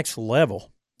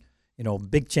level,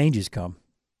 big changes come.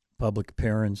 Public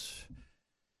appearance.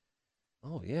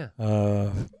 Oh, yeah.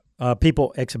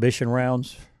 People, exhibition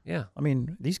rounds. Yeah. I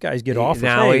mean, these guys get offers.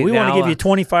 Now, we want to give you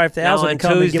 $25,000 to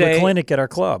come and give a clinic at our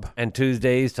club. And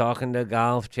Tuesday he's talking to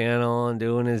Golf Channel and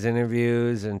doing his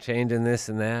interviews and changing this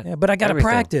and that. Yeah, but I got to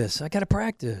practice. I got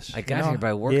here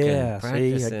by working,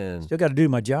 practicing. I still got to do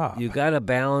my job. You got to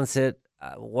balance it.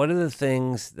 One of the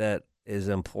things that is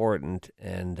important,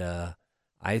 and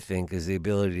I think, is the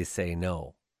ability to say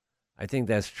no. I think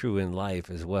that's true in life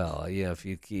as well. If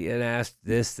you get asked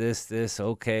this,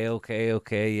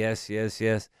 okay, yes,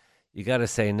 you got to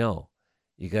say no.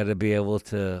 You got to be able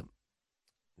to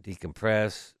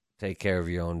decompress, take care of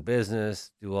your own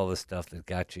business, do all the stuff that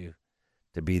got you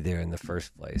to be there in the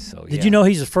first place. So, Did you know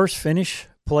he's the first Finnish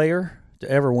player to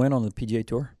ever win on the PGA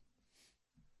Tour?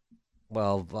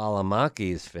 Well,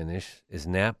 Valimaki is Finnish. Is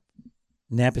Knapp?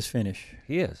 Knapp is Finnish.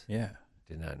 He is? Yeah.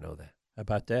 Did not know that. How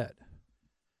about that?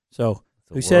 So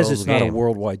who says it's not a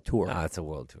worldwide tour? No, it's a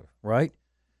world tour. Right?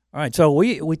 All right, so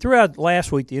we threw out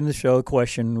last week, the end of the show, a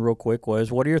question real quick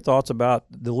was, what are your thoughts about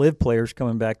the LIV players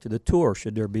coming back to the tour?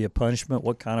 Should there be a punishment?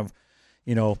 What kind of,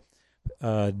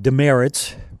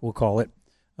 demerits, we'll call it,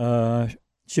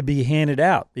 should be handed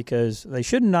out? Because they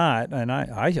should not, and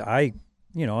I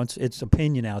it's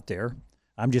opinion out there.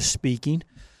 I'm just speaking.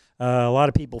 A lot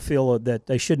of people feel that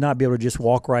they should not be able to just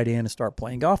walk right in and start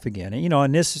playing golf again.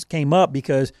 And this came up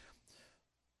because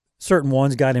certain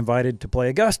ones got invited to play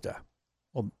Augusta.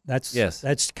 Well, that's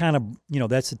kind of,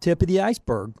 that's the tip of the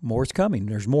iceberg. More's coming.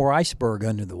 There's more iceberg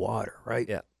under the water, right?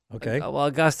 Yeah. Okay. Well,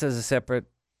 Augusta's a separate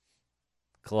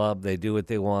club. They do what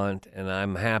they want, and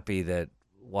I'm happy that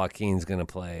Joaquin's going to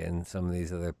play and some of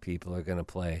these other people are going to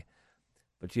play.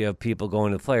 But you have people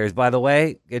going to the Players. By the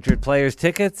way, get your Players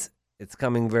tickets. It's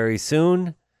coming very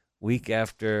soon, week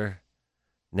after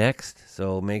next.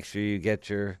 So make sure you get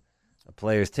your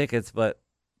Players tickets. But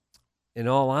in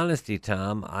all honesty,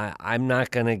 Tom, I'm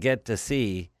not going to get to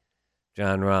see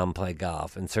John Rahm play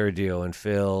golf, and Sergio and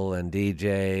Phil and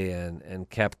DJ and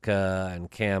Koepka and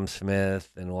Cam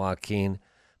Smith and Joaquin.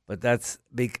 But that's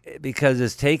because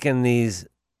it's taken these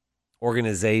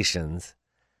organizations,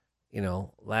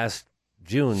 last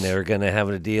June they were going to have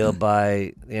a deal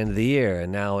by the end of the year,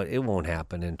 and now it won't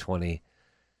happen in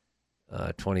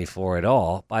 2024 at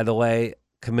all. By the way,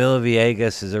 Camilo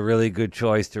Villegas is a really good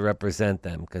choice to represent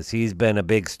them because he's been a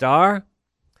big star,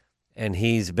 and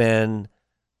he's been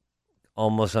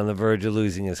almost on the verge of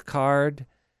losing his card,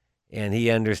 and he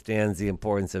understands the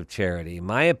importance of charity.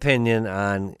 My opinion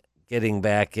on getting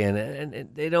back in,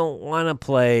 and they don't want to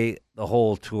play the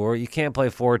whole tour. You can't play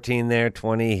 14 there,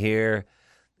 20 here,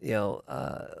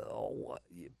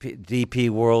 DP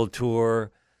World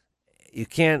Tour. You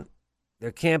can't.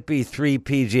 There can't be three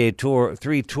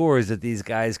tours that these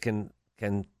guys can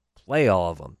play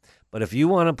all of them. But if you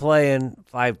want to play in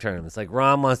 5 tournaments, like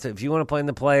Ron wants to, if you want to play in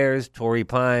the Players, Torrey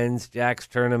Pines, Jack's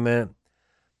Tournament,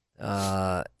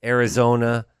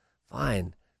 Arizona,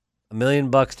 fine. $1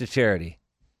 million to charity,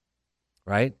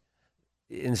 right?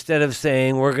 Instead of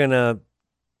saying we're going to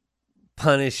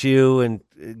punish you and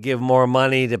give more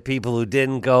money to people who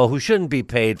didn't go, who shouldn't be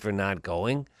paid for not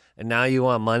going, and now you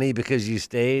want money because you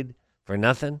stayed for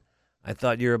nothing? I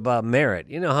thought you were about merit.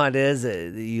 You know how it is.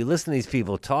 You listen to these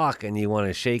people talk and you want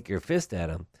to shake your fist at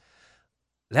them.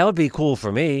 That would be cool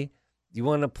for me. You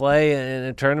want to play in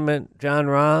a tournament, John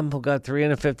Rahm, who got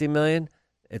 $350 million?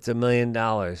 It's $1 million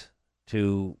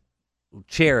to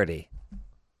charity.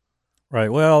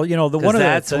 Right. Well, the one of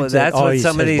that's what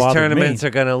some of these tournaments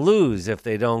are going to lose if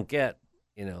they don't get.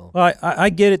 Well, I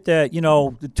get it that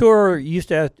the tour used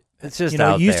to have, it's just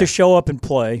to show up and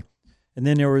play. And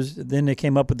then they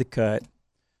came up with the cut,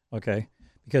 okay?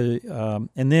 Because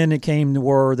and then it came to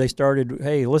where they started,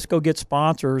 hey, let's go get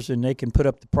sponsors, and they can put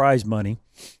up the prize money,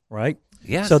 right?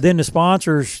 Yeah. So then the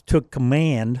sponsors took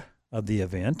command of the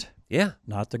event,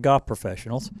 not the golf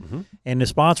professionals, and the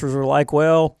sponsors were like,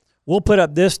 well, we'll put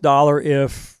up this dollar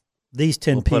if these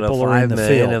 10 people are in the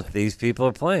field. If these people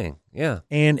are playing,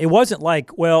 And it wasn't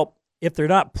like, well, if they're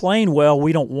not playing well,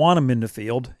 we don't want them in the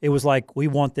field. It was like we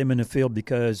want them in the field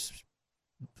because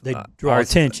they draw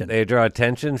attention. They draw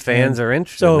attention. Fans are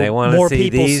interested. So they want to see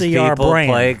these people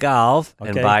play golf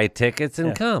and buy tickets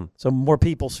and come. So more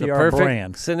people see our perfect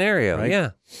brand. Scenario, right?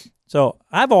 Yeah. So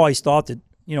I've always thought that,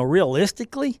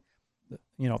 realistically,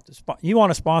 if you want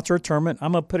to sponsor a tournament,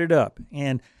 I'm going to put it up.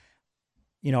 And,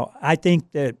 I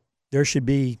think that there should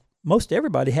be, most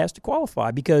everybody has to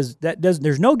qualify because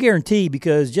there's no guarantee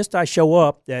because just I show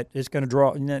up that it's going to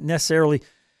draw necessarily,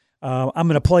 I'm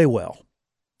going to play well.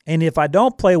 And if I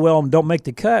don't play well and don't make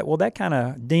the cut, well, that kind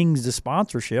of dings the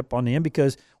sponsorship on the end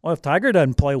because, well, if Tiger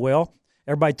doesn't play well,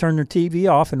 everybody turned their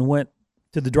TV off and went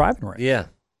to the driving range. Yeah.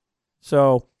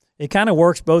 So it kind of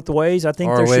works both ways. I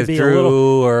think or there should be a little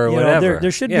or whatever.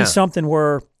 There should be something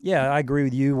where, I agree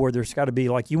with you, where there's got to be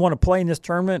like, you want to play in this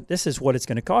tournament, this is what it's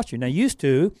going to cost you. Now, used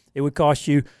to, it would cost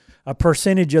you a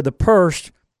percentage of the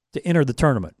purse to enter the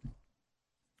tournament.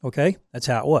 Okay? That's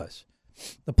how it was.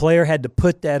 The player had to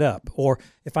put that up. Or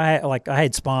if I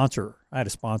had a sponsor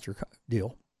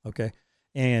deal, okay?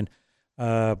 And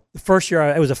the first year,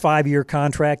 it was a 5-year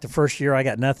contract. The first year, I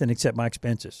got nothing except my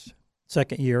expenses.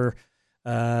 Second year,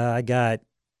 I got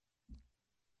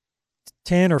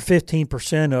 10 or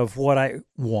 15% of what I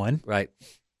won. Right.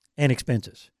 And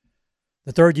expenses.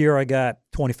 The third year, I got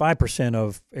 25%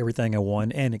 of everything I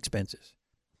won and expenses.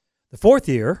 The fourth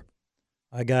year,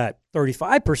 I got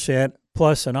 35%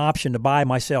 plus an option to buy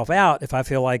myself out if I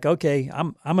feel like, okay,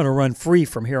 I'm going to run free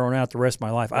from here on out the rest of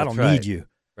my life. I don't need you.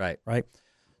 Right. Right.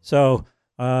 So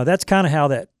that's kind of how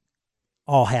that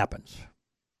all happens.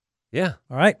 Yeah.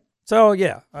 All right. So,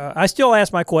 I still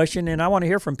ask my question, and I want to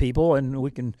hear from people, and we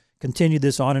can continue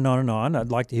this on and on and on.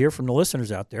 I'd like to hear from the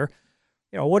listeners out there.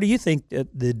 What do you think that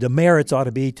the demerits ought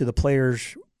to be to the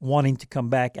players wanting to come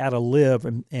back out of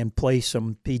LIV and play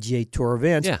some PGA Tour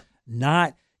events,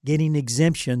 not getting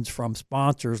exemptions from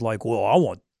sponsors like, well, I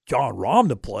want John Rahm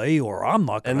to play or I'm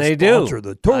not going to sponsor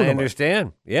the tournament. I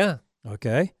understand. Yeah.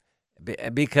 Okay.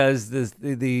 Because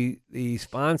the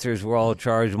sponsors were all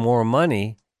charged more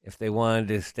money if they wanted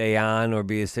to stay on or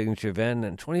be a signature event.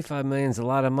 And $25 million is a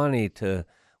lot of money to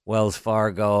Wells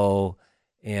Fargo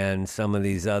and some of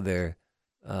these other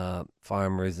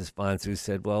farmers. The sponsors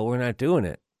said, well, we're not doing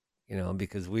it,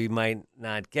 because we might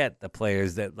not get the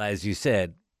players that, as you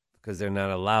said, because they're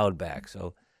not allowed back.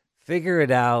 So figure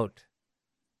it out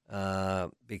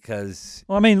because...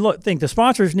 Well, I mean, think the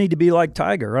sponsors need to be like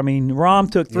Tiger. I mean,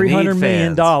 Rahm took $300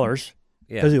 million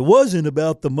because it wasn't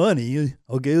about the money.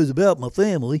 Okay, it was about my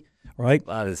family, right?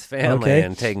 About his family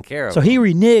and taking care of So he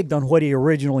reneged on what he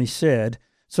originally said.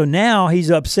 So now he's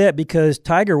upset because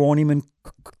Tiger won't even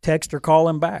text or call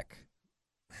him back.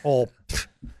 Oh,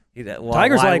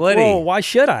 Tiger's like, well, why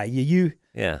should I? You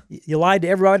lied to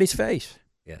everybody's face.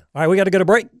 Yeah. All right, we got to go to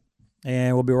break.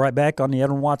 And we'll be right back on the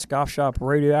Edwin Watts Golf Shop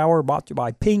Radio Hour, brought to you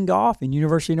by Ping Golf and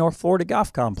University of North Florida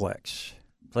Golf Complex.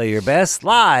 Play your best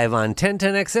live on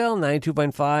 1010XL,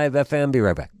 92.5 FM. Be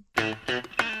right back.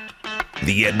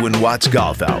 The Edwin Watts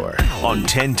Golf Hour on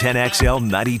 1010XL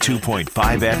 92.5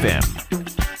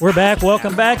 FM. We're back.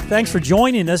 Welcome back. Thanks for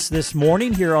joining us this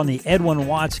morning here on the Edwin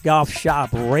Watts Golf Shop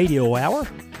Radio Hour.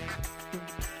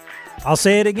 I'll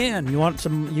say it again. You want to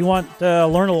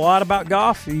learn a lot about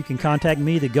golf? You can contact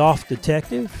me, the Golf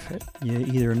Detective,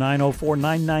 either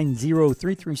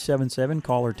 904-990-3377,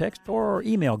 call or text, or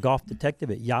email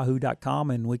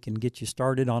golfdetective@yahoo.com, and we can get you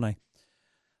started on a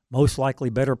most likely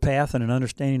better path and an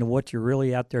understanding of what you're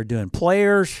really out there doing.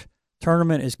 Players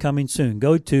Tournament is coming soon.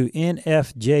 Go to nfjg.org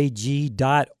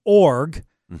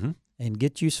and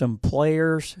get you some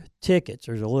players tickets.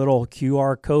 There's a little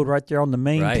QR code right there on the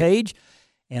main page,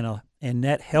 and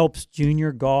that helps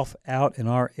junior golf out in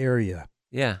our area.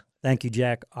 Yeah. Thank you,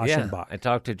 Jack Aschenbach. Yeah, I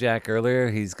talked to Jack earlier.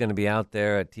 He's going to be out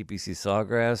there at TPC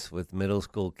Sawgrass with middle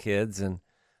school kids, and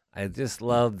I just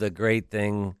love the great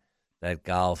thing that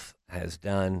golf has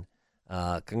done.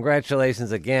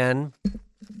 Congratulations again,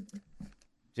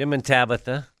 Jim and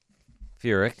Tabitha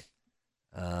Furyk,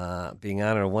 being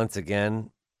honored once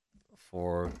again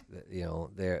for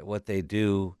what they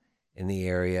do in the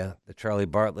area. The Charlie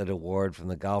Bartlett Award from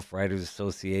the Golf Writers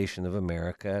Association of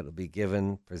America. It'll be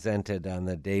presented on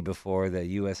the day before the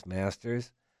U.S.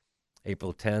 Masters,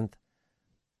 April 10th.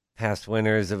 Past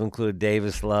winners have included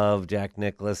Davis Love, Jack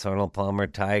Nicklaus, Arnold Palmer,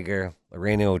 Tiger,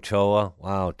 Lorena Ochoa,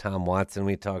 Tom Watson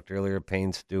we talked earlier,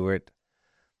 Payne Stewart,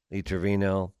 Lee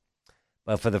Trevino.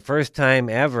 But for the first time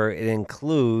ever, it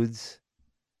includes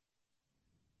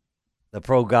the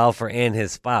pro golfer and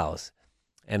his spouse.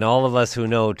 And all of us who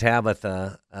know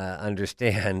Tabitha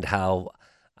understand how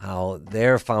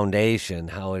their foundation,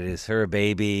 how it is her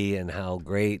baby, and how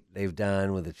great they've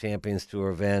done with the Champions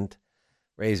Tour event.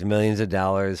 Raised millions of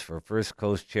dollars for First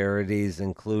Coast charities,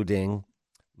 including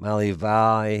Molly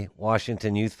Valley,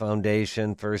 Washington Youth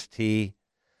Foundation, First Tee,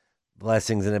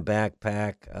 Blessings in a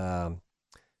Backpack,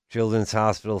 Children's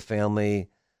Hospital Family,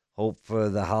 Hope for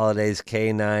the Holidays,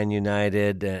 K9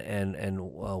 United, and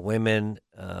women,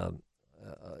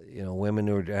 women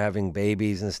who are having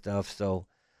babies and stuff. So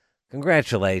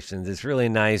congratulations. It's really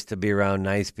nice to be around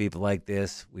nice people like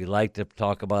this. We like to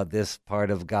talk about this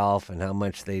part of golf and how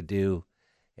much they do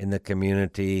in the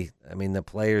community. I mean, the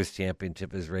Players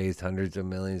Championship has raised hundreds of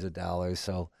millions of dollars.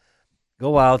 So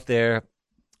go out there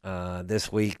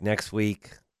this week, next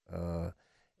week,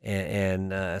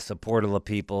 and support all the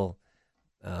people.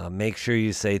 Make sure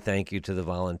you say thank you to the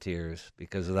volunteers,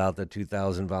 because without the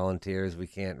 2,000 volunteers, we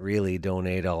can't really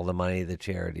donate all the money to the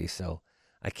charity. So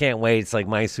I can't wait. It's like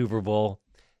my Super Bowl.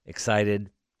 Excited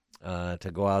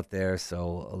to go out there.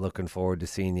 So looking forward to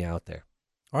seeing you out there.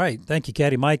 All right. Thank you,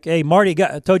 Caddy Mike. Hey, Marty,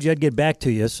 I told you I'd get back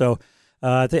to you. So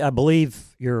I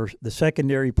believe the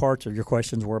secondary parts of your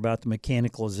questions were about the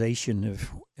mechanicalization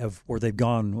of where they've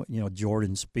gone,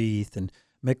 Jordan Spieth and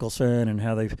Mickelson, and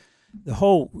how they've the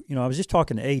whole, I was just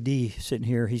talking to AD sitting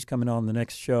here. He's coming on the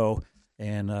next show,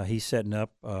 and he's setting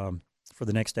up for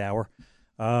the next hour.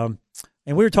 And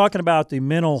we were talking about the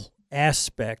mental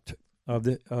aspect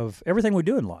of everything we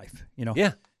do in life,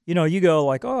 Yeah. You go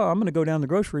like, oh, I'm going to go down the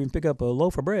grocery and pick up a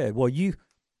loaf of bread. Well, you've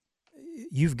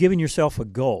given yourself a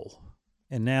goal,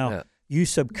 and now you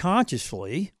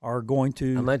subconsciously are going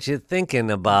to. How much you're thinking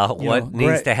about what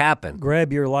needs to happen.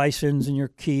 Grab your license and your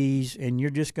keys, and you're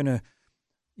just going to,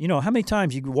 how many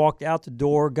times you walked out the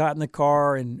door, got in the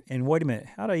car, and wait a minute,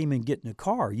 how did I even get in the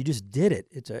car? You just did it.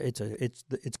 It's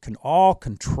all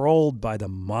controlled by the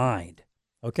mind.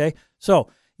 Okay, so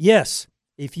yes,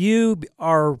 if you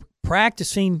are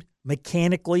practicing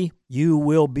mechanically, you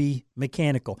will be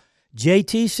mechanical.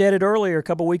 JT said it earlier a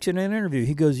couple of weeks in an interview.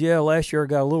 He goes, yeah, last year I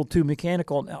got a little too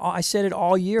mechanical. I said it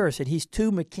all year. I said, he's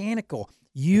too mechanical.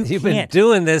 You've been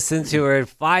doing this since you were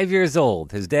 5 years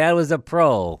old. His dad was a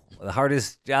pro. The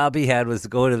hardest job he had was to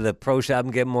go to the pro shop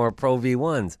and get more Pro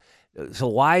V1s. So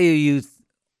why are you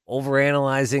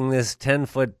overanalyzing this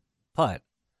 10-foot putt?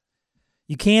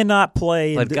 You cannot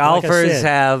play. But golfers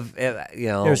have,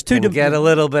 can get a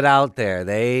little bit out there.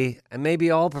 And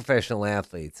maybe all professional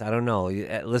athletes. I don't know.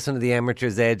 Listen to the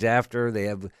Amateur's Edge after. They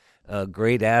have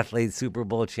great athletes, Super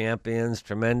Bowl champions,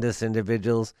 tremendous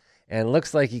individuals. And it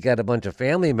looks like you got a bunch of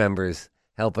family members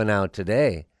helping out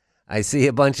today. I see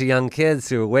a bunch of young kids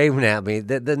who are waving at me.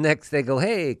 The next they go,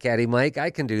 hey, Caddy Mike,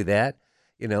 I can do that.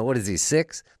 What is he,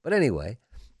 6? But anyway.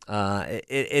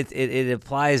 It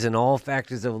applies in all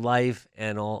factors of life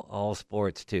and all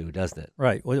sports too, doesn't it?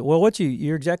 Right. Well,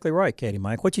 you're exactly right, Caddy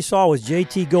Mike. What you saw was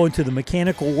JT go into the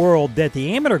mechanical world that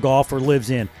the amateur golfer lives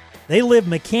in. They live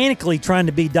mechanically trying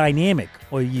to be dynamic.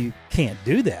 Well, you can't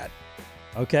do that.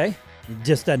 Okay? It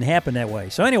just doesn't happen that way.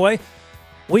 So anyway,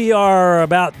 We are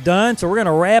about done, so we're going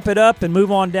to wrap it up and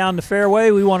move on down the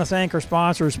fairway. We want to thank our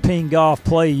sponsors, Ping Golf.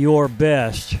 Play your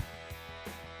best.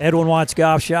 Edwin Watts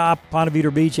Golf Shop, Ponte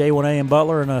Vedra Beach, A1A in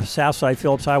Butler, and Southside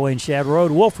Phillips Highway and Shad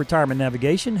Road. Wolf Retirement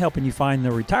Navigation, helping you find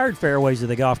the retired fairways of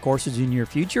the golf courses in your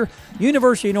future.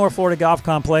 University of North Florida Golf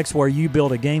Complex, where you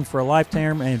build a game for a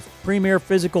lifetime, and Premier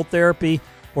Physical Therapy,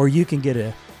 where you can get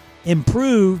a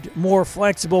improved, more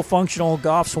flexible, functional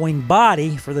golf swing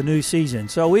body for the new season.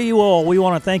 So we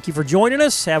want to thank you for joining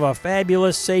us. Have a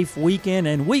fabulous, safe weekend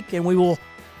and week, and we will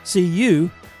see you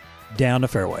down the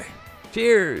fairway.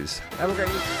 Cheers. Have a great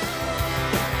week.